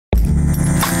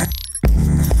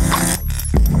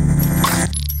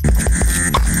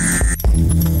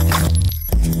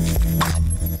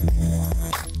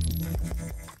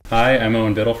Hi, I'm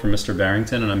Owen Biddle from Mister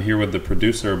Barrington, and I'm here with the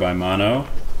Producer by Mono.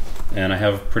 And I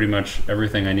have pretty much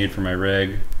everything I need for my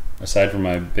rig, aside from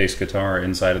my bass guitar,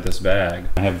 inside of this bag.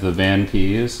 I have the van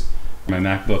keys, my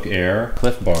MacBook Air,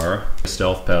 Cliff Bar,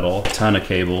 stealth pedal, a ton of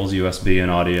cables, USB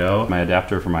and audio, my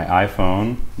adapter for my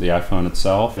iPhone, the iPhone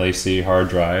itself, AC hard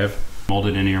drive,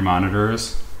 molded in-ear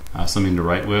monitors, something to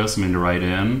write with, something to write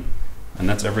in, and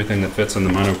that's everything that fits in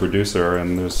the Mono Producer,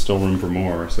 and there's still room for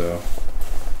more, so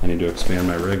I need to expand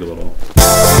my rig a little.